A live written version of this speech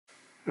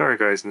Alright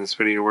guys, in this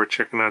video we're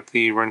checking out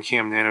the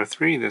RunCam Nano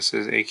 3. This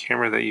is a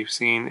camera that you've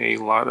seen a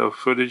lot of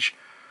footage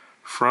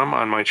from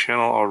on my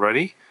channel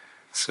already.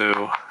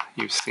 So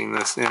you've seen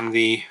this in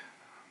the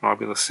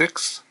Mobula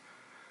 6.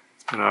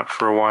 It's been out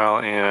for a while,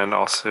 and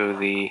also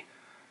the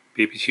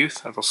Baby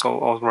Tooth. That's also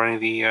all running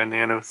the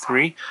Nano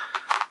 3.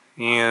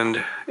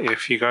 And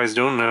if you guys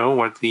don't know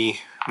what the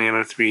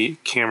Nano 3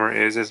 camera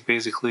is, it's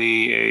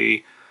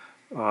basically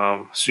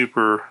a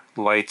super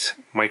light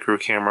micro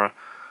camera,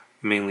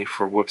 mainly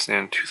for whoops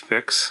and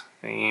toothpicks.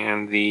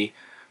 And the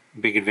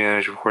big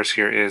advantage, of course,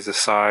 here is the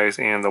size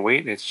and the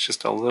weight. It's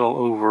just a little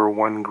over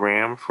 1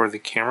 gram for the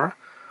camera,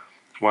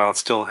 while it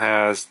still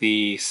has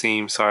the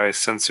same size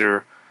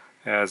sensor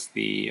as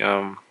the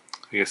I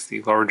guess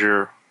the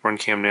larger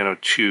RunCam Nano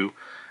 2.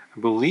 I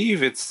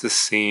believe it's the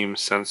same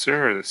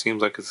sensor. It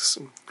seems like its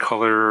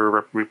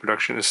color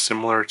reproduction is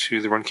similar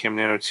to the RunCam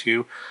Nano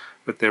 2,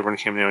 but the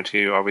RunCam Nano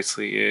 2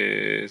 obviously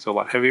is a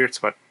lot heavier. It's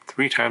about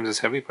 3 times as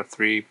heavy, about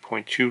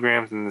 3.2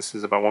 grams, and this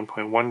is about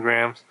 1.1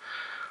 grams.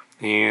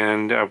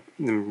 And the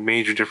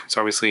major difference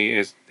obviously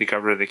is they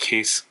got rid of the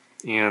case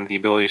and the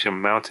ability to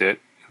mount it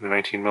in the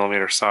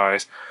 19mm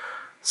size.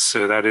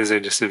 So that is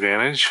a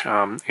disadvantage.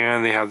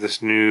 And they have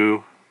this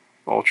new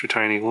ultra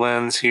tiny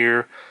lens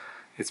here.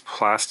 It's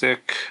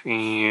plastic,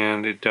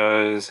 and it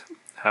does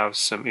have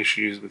some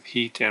issues with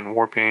heat and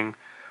warping,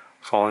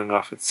 falling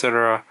off,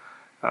 etc.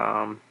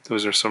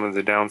 Those are some of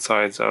the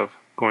downsides of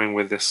going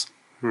with this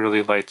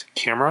really light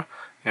camera.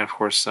 And of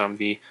course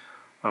the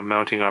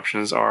mounting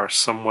options are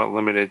somewhat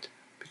limited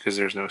because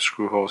there's no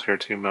screw holes here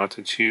to mount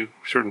it to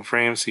certain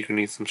frames, so you can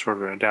need some sort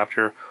of an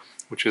adapter,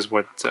 which is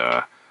what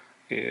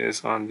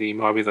is on the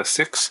Mobula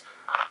 6.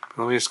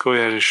 Let me just go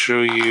ahead and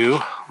show you.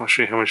 I'll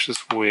show you how much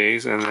this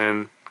weighs, and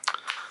then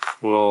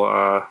we'll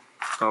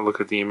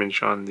look at the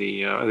image on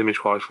the image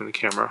quality from the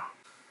camera.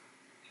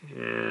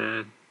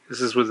 And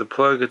this is with the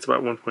plug. It's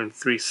about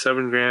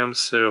 1.37 grams,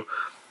 so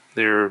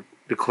they're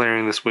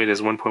declaring this weight as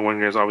 1.1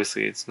 grams.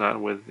 Obviously it's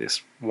not with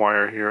this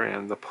wire here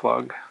and the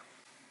plug.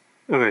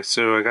 Okay,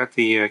 so I got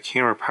the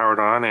camera powered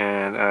on,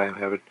 and I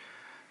have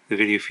the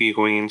video feed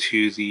going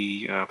into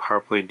the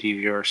PowerPlay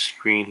DVR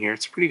screen here.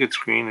 It's a pretty good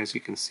screen, as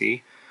you can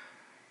see.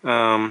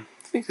 I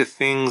think the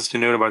things to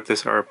note about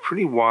this are a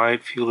pretty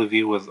wide field of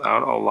view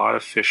without a lot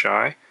of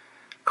fisheye.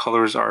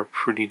 Colors are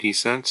pretty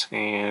decent,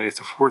 and it's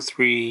a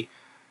 4:3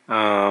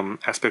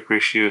 aspect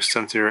ratio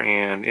sensor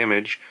and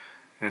image.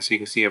 And so you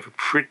can see you have a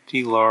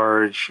pretty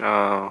large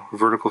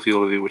vertical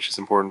field of view, which is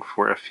important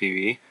for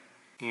FPV.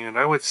 And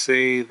I would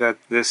say that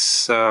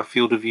this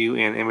field of view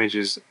and image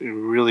is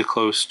really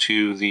close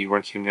to the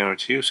RunCam Nano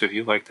 2. So if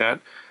you like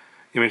that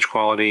image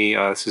quality,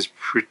 this is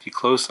pretty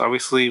close.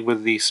 Obviously,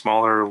 with the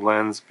smaller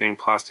lens being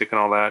plastic and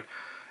all that,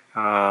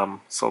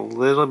 it's a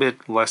little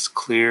bit less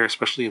clear,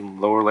 especially in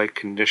lower light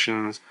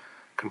conditions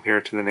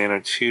compared to the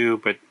Nano 2.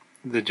 But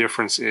the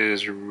difference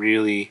is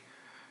really,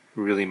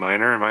 really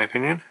minor, in my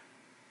opinion.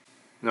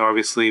 Now,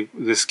 obviously,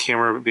 this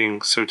camera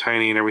being so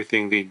tiny and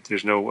everything,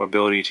 there's no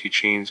ability to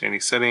change any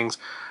settings.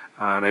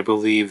 And I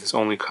believe this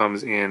only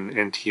comes in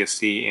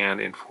NTSC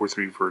and in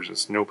 4.3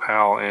 versions. No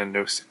PAL and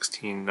no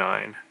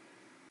 16.9.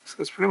 So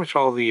that's pretty much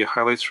all the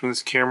highlights from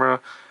this camera.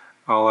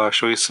 I'll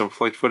show you some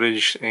flight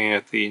footage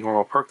at the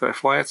normal park that I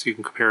fly at, so you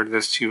can compare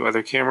this to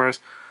other cameras.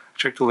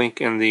 Check the link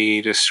in the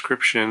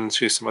description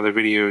to some other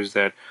videos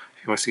that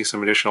if you want to see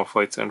some additional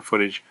flights and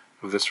footage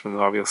of this from the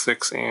Mobula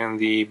 6 and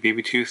the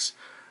Baby Tooth.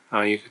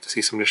 You get to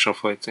see some additional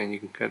flights, and you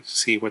can get to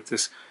see what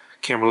this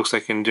camera looks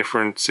like in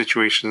different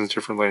situations,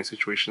 different lighting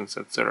situations,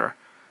 etc.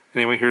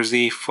 Anyway, here's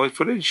the flight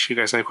footage. If you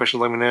guys have any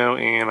questions, let me know,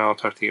 and I'll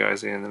talk to you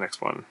guys in the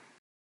next one.